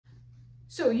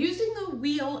So using the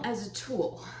wheel as a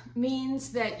tool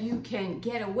means that you can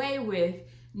get away with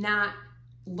not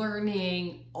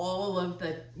learning all of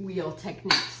the wheel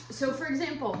techniques. So for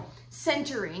example,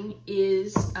 centering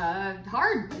is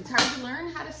hard. It's hard to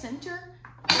learn how to center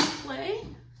the clay.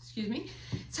 Excuse me.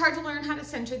 It's hard to learn how to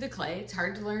center the clay. It's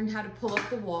hard to learn how to pull up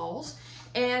the walls.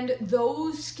 And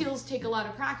those skills take a lot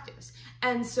of practice.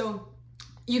 And so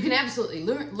you can absolutely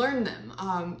learn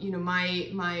them. You know,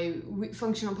 my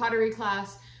functional pottery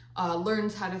class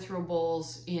learns how to throw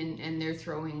bowls in, and they're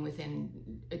throwing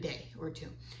within a day or two.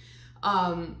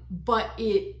 But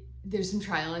there's some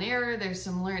trial and error, there's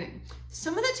some learning.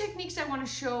 Some of the techniques I want to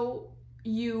show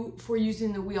you for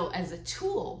using the wheel as a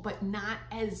tool, but not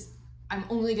as I'm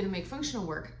only going to make functional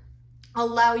work,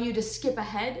 allow you to skip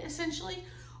ahead essentially,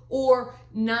 or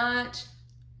not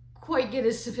quite get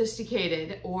as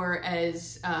sophisticated or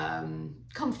as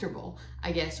comfortable,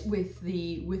 I guess, with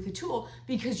the tool,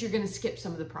 because you're going to skip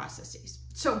some of the processes.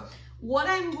 So what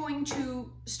I'm going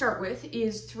to start with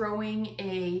is throwing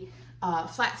a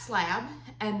flat slab,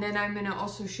 and then I'm going to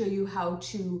also show you how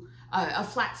to a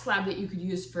flat slab that you could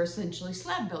use for essentially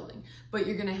slab building, but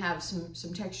you're going to have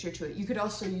some texture to it. You could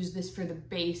also use this for the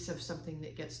base of something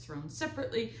that gets thrown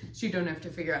separately, so you don't have to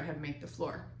figure out how to make the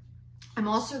floor. I'm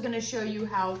also going to show you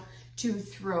how to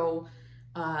throw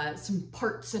some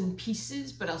parts and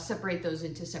pieces, but I'll separate those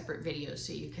into separate videos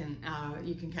so you can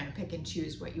kind of pick and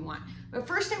choose what you want. But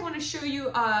first I want to show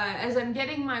you, as I'm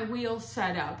getting my wheel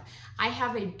set up, I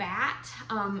have a bat.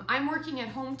 I'm working at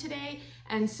home today,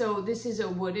 and so this is a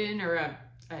wooden or a,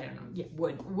 I don't know, yeah,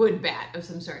 wood bat of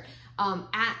some sort.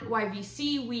 At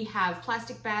YVC, we have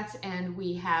plastic bats and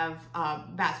we have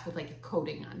bats with like a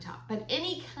coating on top. But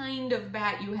any kind of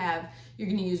bat you have, you're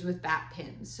going to use with bat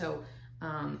pins. So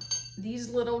these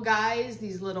little guys,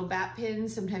 these little bat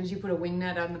pins, sometimes you put a wing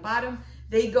nut on the bottom.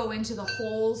 They go into the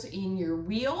holes in your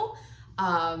wheel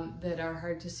that are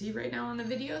hard to see right now on the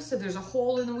video. So there's a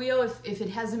hole in the wheel. If it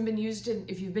hasn't been used,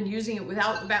 if you've been using it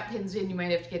without the bat pins in, you might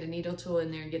have to get a needle tool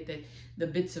in there and get the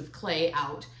bits of clay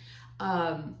out.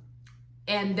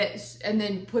 And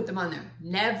then put them on there.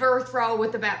 Never throw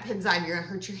with the bat pins on. You're gonna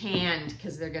hurt your hand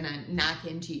because they're gonna knock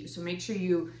into you. So make sure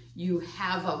you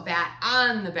have a bat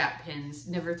on the bat pins.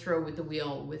 Never throw with the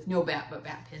wheel with no bat but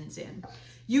bat pins in.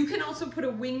 You can also put a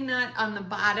wing nut on the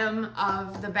bottom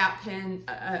of the bat pin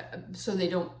so they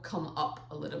don't come up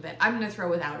a little bit. I'm gonna throw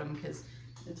without them because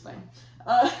it's fine.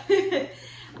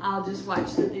 I'll just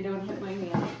watch that they don't hit my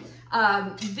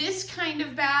hand. This kind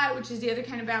of bat, which is the other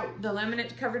kind of bat, the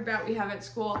laminate covered bat we have at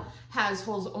school, has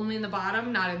holes only in the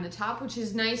bottom, not in the top, which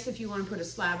is nice if you want to put a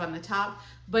slab on the top,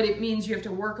 but it means you have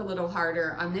to work a little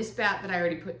harder. On this bat that I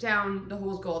already put down, the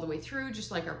holes go all the way through,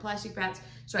 just like our plastic bats,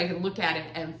 so I can look at it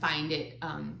and find it,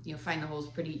 find the holes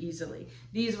pretty easily.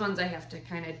 These ones I have to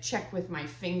kind of check with my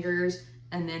fingers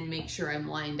and then make sure I'm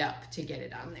lined up to get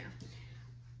it on there.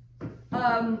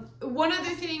 One other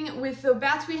thing with the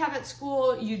bats we have at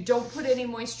school, you don't put any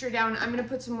moisture down. I'm going to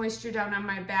put some moisture down on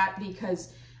my bat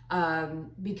because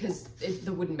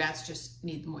the wooden bats just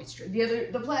need the moisture.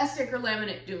 The plastic or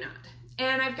laminate do not.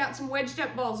 And I've got some wedged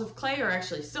up balls of clay, or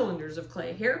actually cylinders of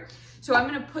clay here. So I'm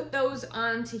going to put those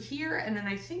onto here, and then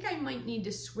I think I might need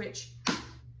to switch.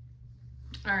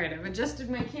 All right, I've adjusted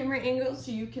my camera angle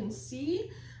so you can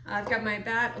see. I've got my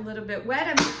bat a little bit wet.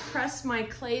 I'm going to press my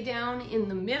clay down in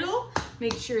the middle,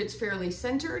 make sure it's fairly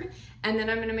centered, and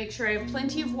then I'm going to make sure I have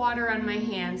plenty of water on my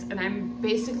hands, and I'm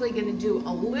basically going to do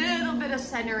a little bit of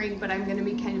centering, but I'm going to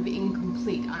be kind of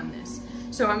incomplete on this.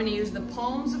 So I'm going to use the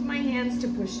palms of my hands to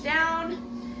push down,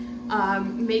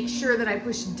 make sure that I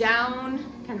push down,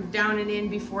 kind of down and in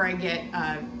before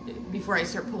I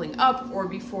start pulling up or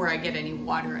before I get any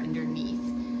water underneath.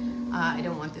 I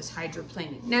don't want this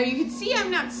hydroplaning. Now you can see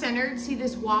I'm not centered. See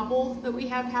this wobble that we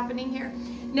have happening here?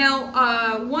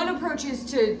 Now, one approach is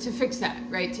to fix that,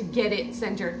 right? To get it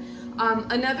centered.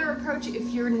 Another approach,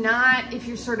 if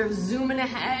you're sort of zooming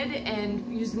ahead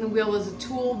and using the wheel as a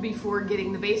tool before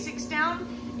getting the basics down,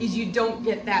 is you don't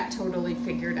get that totally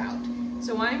figured out.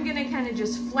 So I'm gonna kind of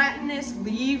just flatten this,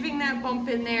 leaving that bump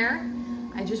in there.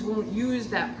 I just won't use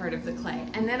that part of the clay.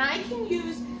 And then I can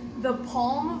use the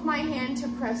palm of my hand to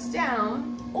press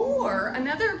down, or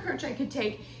another approach I could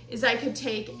take is I could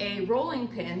take a rolling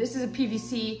pin. This is a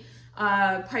PVC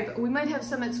pipe. We might have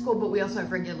some at school, but we also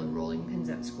have regular rolling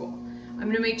pins at school. I'm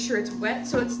gonna make sure it's wet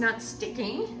so it's not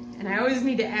sticking, and I always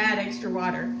need to add extra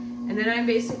water. And then I'm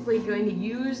basically going to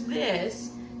use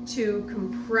this to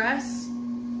compress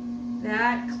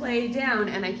that clay down,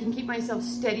 and I can keep myself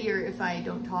steadier if I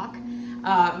don't talk,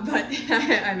 but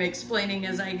I'm explaining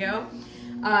as I go.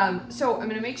 So I'm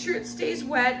gonna make sure it stays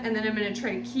wet, and then I'm gonna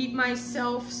try to keep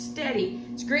myself steady.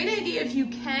 It's a great idea if you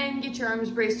can get your arms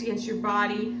braced against your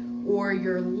body or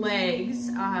your legs,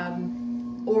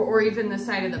 or even the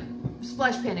side of the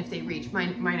splash pan if they reach.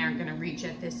 Mine aren't gonna reach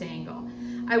at this angle.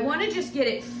 I wanna just get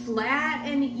it flat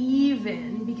and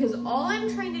even, because all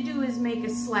I'm trying to do is make a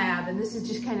slab, and this is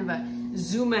just kind of a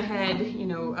zoom ahead, you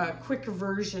know, a quick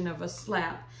version of a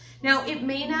slab. Now, it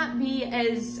may not be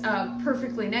as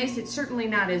perfectly nice. It's certainly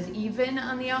not as even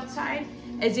on the outside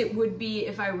as it would be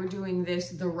if I were doing this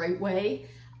the right way,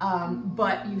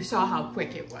 but you saw how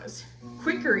quick it was.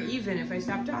 Quicker even if I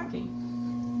stopped talking.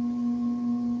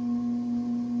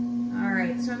 All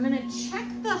right, so I'm gonna check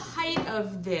the height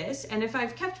of this, and if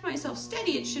I've kept myself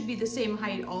steady, it should be the same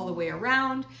height all the way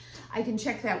around. I can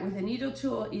check that with a needle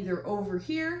tool, either over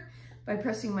here by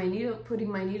pressing my needle,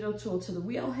 putting my needle tool to the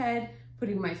wheel head,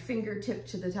 putting my fingertip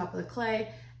to the top of the clay,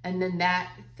 and then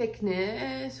that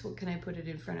thickness, what can I put it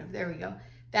in front of? There we go.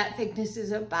 That thickness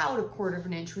is about 1/4 of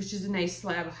an inch, which is a nice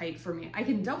slab height for me. I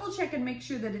can double check and make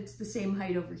sure that it's the same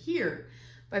height over here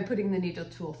by putting the needle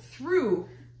tool through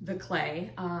the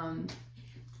clay.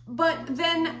 But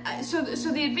then, so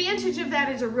the advantage of that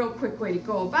is a real quick way to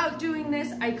go about doing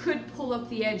this. I could pull up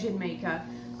the edge and make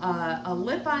a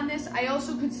lip on this. I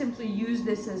also could simply use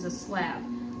this as a slab.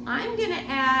 I'm gonna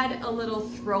add a little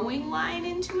throwing line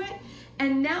into it.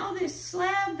 And now this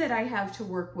slab that I have to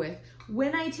work with,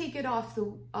 when I take it off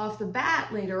the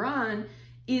bat later on,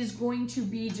 is going to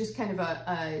be just kind of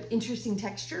a interesting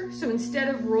texture. So instead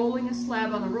of rolling a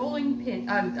slab on the rolling pin,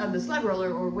 on the slab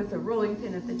roller, or with a rolling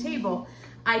pin at the table,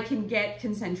 I can get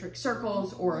concentric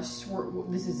circles, or a swirl.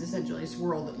 This is essentially a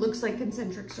swirl that looks like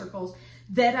concentric circles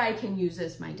that I can use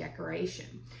as my decoration.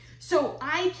 So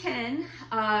I can,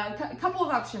 a couple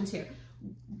of options here.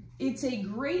 It's a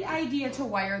great idea to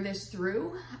wire this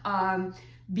through,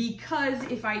 because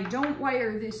if I don't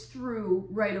wire this through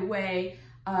right away,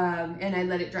 and I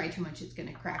let it dry too much, it's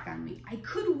gonna crack on me. I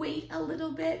could wait a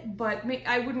little bit, but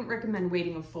I wouldn't recommend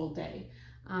waiting a full day.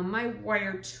 My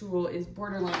wire tool is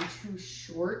borderline too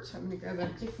short, so I'm gonna grab a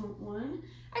different one.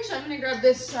 Actually, I'm gonna grab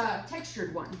this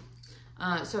textured one.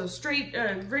 So straight,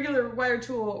 regular wire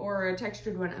tool or a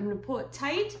textured one. I'm gonna pull it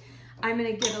tight. I'm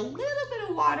gonna get a little bit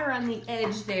of water on the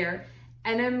edge there,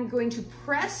 and I'm going to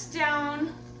press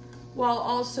down while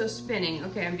also spinning.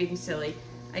 Okay, I'm being silly.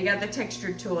 I got the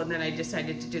textured tool and then I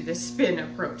decided to do this spin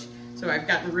approach. So I've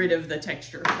gotten rid of the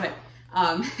texture, but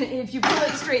if you pull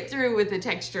it straight through with the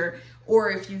texture, or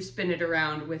if you spin it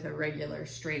around with a regular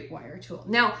straight wire tool.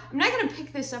 Now, I'm not gonna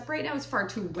pick this up right now, it's far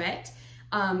too wet.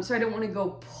 So I don't wanna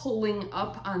go pulling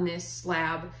up on this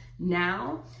slab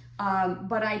now,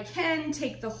 but I can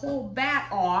take the whole bat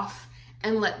off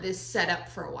and let this set up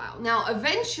for a while. Now,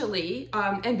 eventually,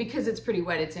 and because it's pretty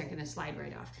wet, it's not gonna slide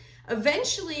right off.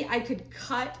 Eventually, I could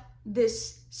cut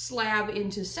this slab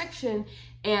into section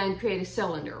and create a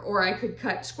cylinder, or I could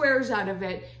cut squares out of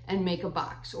it and make a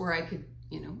box, or I could,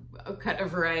 you know, cut a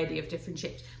variety of different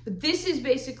shapes. But this is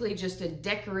basically just a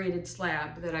decorated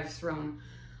slab that I've thrown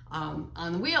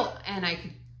on the wheel, and I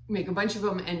could make a bunch of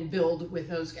them and build with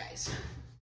those guys.